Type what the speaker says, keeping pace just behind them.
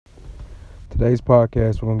Today's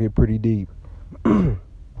podcast, we're going to get pretty deep.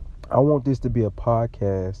 I want this to be a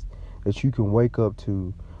podcast that you can wake up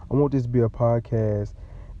to. I want this to be a podcast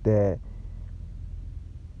that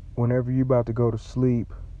whenever you're about to go to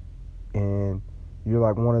sleep and you're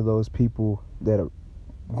like one of those people that are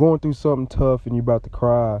going through something tough and you're about to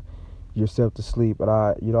cry yourself to sleep. But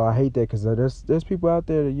I hate that because there's people out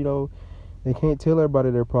there that, they can't tell everybody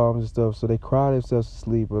their problems and stuff, so they cry themselves to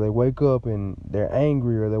sleep, or they wake up and they're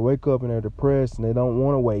angry, or they wake up and they're depressed and they don't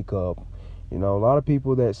want to wake up. A lot of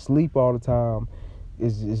people that sleep all the time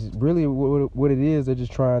is really what it is. They're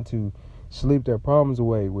just trying to sleep their problems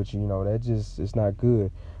away, which, it's not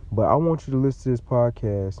good. But I want you to listen to this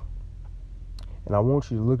podcast, and I want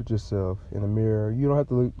you to look at yourself in the mirror. You don't have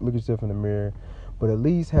to look at yourself in the mirror, but at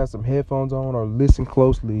least have some headphones on or listen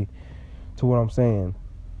closely to what I'm saying.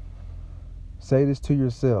 Say this to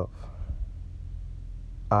yourself.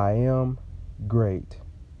 I am great.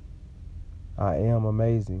 I am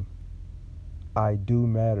amazing. I do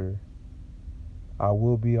matter. I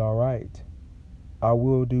will be all right. I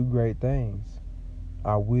will do great things.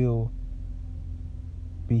 I will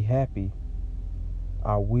be happy.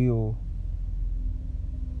 I will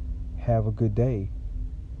have a good day.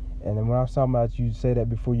 And then when I'm talking about, you say that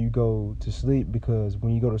before you go to sleep, because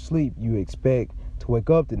when you go to sleep, you expect to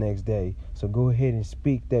wake up the next day. So go ahead and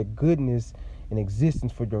speak that goodness and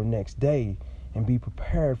existence for your next day and be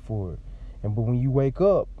prepared for it. But when you wake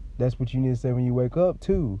up, that's what you need to say when you wake up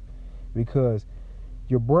too, because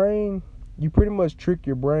your brain, you pretty much trick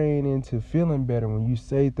your brain into feeling better when you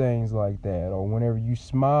say things like that, or whenever you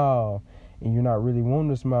smile and you're not really wanting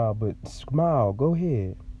to smile, but smile. Go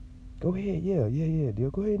ahead, yeah,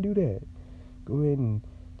 deal. Go ahead and do that. Go ahead and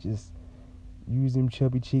just use them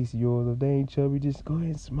chubby cheeks of yours. If they ain't chubby, just go ahead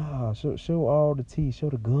and smile. Show all the teeth. Show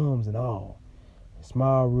the gums and all.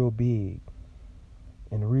 Smile real big.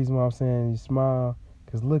 And the reason why I'm saying you smile,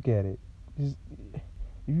 because look at it. Just, if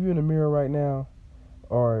you're in the mirror right now,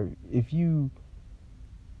 or if you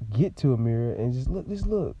get to a mirror and just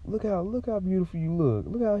look. Look how beautiful you look.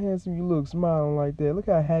 Look how handsome you look, smiling like that. Look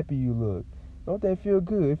how happy you look. Don't that feel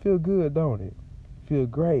good? It feel good, don't it? Feel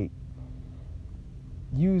great.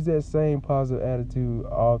 Use that same positive attitude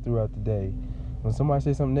all throughout the day. When somebody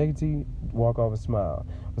says something negative to you, walk off and smile.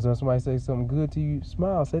 When somebody says something good to you,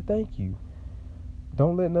 smile. Say thank you.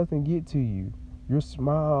 Don't let nothing get to you. Your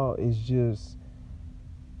smile is just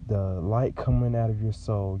the light coming out of your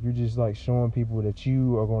soul. You're just like showing people that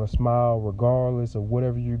you are going to smile regardless of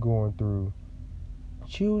whatever you're going through.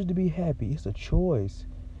 Choose to be happy. It's a choice.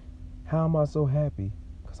 How am I so happy?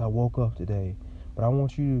 Because I woke up today. But I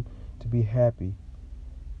want you to be happy.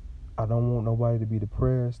 I don't want nobody to be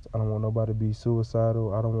depressed. I don't want nobody to be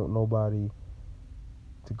suicidal. I don't want nobody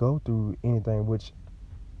to go through anything, which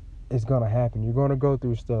is going to happen. You're going to go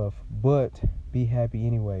through stuff, but be happy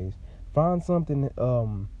anyways. Find something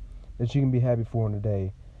that you can be happy for in the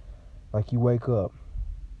day. Like you wake up.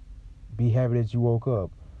 Be happy that you woke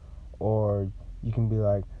up. Or you can be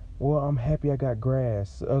like, well, I'm happy I got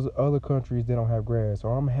grass. Other countries, they don't have grass.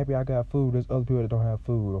 Or I'm happy I got food. There's other people that don't have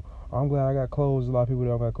food. Or I'm glad I got clothes. A lot of people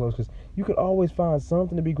don't got clothes. Because you could always find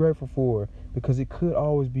something to be grateful for, because it could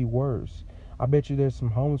always be worse. I bet you there's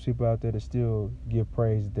some homeless people out there that still give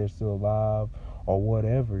praise that they're still alive or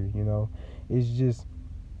whatever, It's just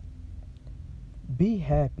be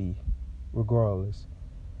happy regardless.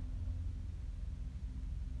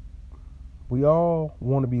 We all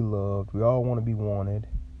want to be loved. We all want to be wanted.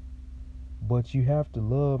 But you have to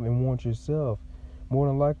love and want yourself. More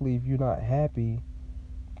than likely, if you're not happy,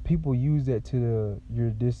 people use that to your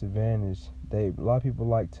disadvantage. A lot of people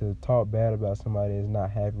like to talk bad about somebody that's not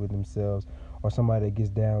happy with themselves, or somebody that gets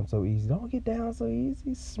down so easy. Don't get down so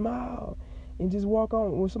easy. Smile and just walk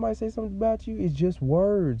on. When somebody says something about you, it's just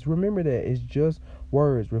words. Remember that. It's just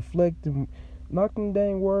words. Reflect them. Knock them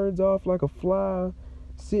dang words off like a fly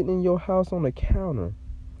sitting in your house on the counter.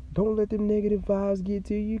 Don't let them negative vibes get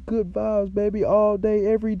to you. Good vibes, baby, all day,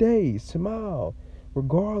 every day. Smile,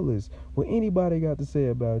 regardless what anybody got to say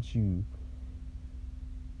about you.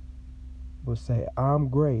 But say, I'm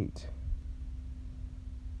great.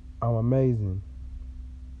 I'm amazing.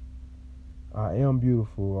 I am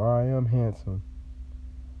beautiful, or I am handsome.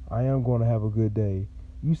 I am going to have a good day.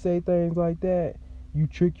 You say things like that, you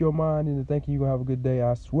trick your mind into thinking you're going to have a good day.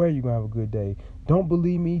 I swear you're going to have a good day. Don't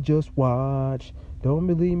believe me, just watch. Don't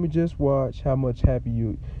believe me, just watch how much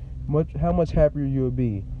happier you'll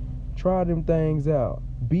be. Try them things out.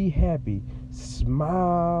 Be happy.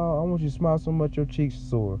 Smile. I want you to smile so much your cheeks are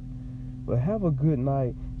sore. But have a good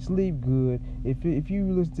night. Sleep good. If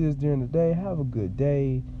you listen to this during the day, have a good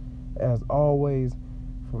day. As always,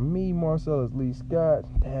 for me, Marcellus Lee Scott,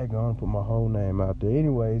 daggone, put my whole name out there.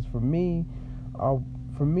 Anyways, for me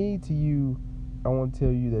to you, I want to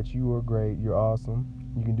tell you that you are great. You're awesome.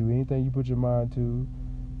 You can do anything you put your mind to,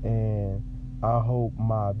 and I hope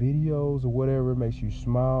my videos or whatever makes you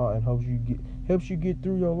smile and helps you get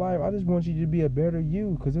through your life. I just want you to be a better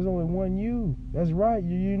you, because there's only one you. That's right.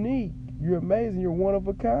 You're unique. You're amazing. You're one of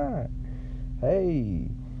a kind. Hey,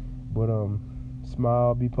 but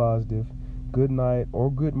smile, be positive. Good night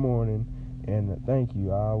or good morning, and thank you.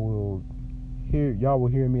 Y'all will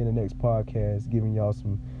hear me in the next podcast, giving y'all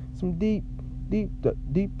some deep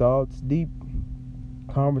thoughts, deep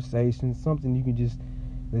conversations, something you can just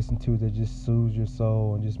listen to that just soothes your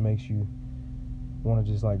soul and just makes you want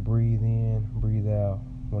to just like breathe in, breathe out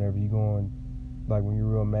whenever you're going, like when you're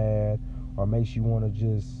real mad, or makes you want to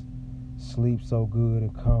just sleep so good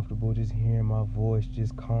and comfortable. Just hearing my voice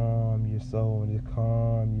just calm your soul and just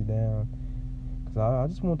calm you down, because I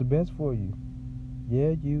just want the best for you.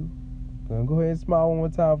 Yeah, you. Go ahead and smile one more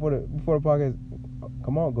time before the podcast.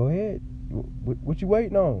 Come on, go ahead. What you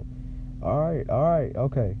waiting on? All right,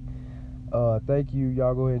 okay. Thank you.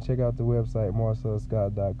 Y'all go ahead and check out the website,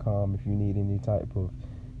 marcellscott.com, if you need any type of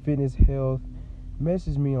fitness, health.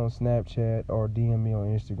 Message me on Snapchat or DM me on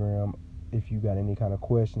Instagram if you got any kind of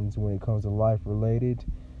questions when it comes to life related.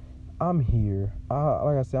 I'm here.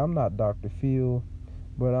 Like I said, I'm not Dr. Phil,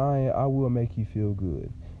 but I will make you feel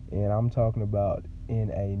good. And I'm talking about in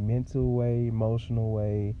a mental way, emotional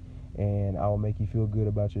way, and I will make you feel good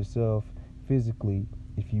about yourself physically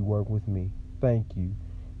if you work with me. Thank you.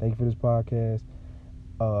 Thank you for this podcast,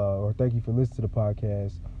 or thank you for listening to the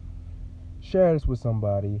podcast. Share this with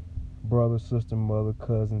somebody, brother, sister, mother,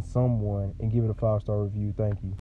 cousin, someone, and give it a 5-star review. Thank you.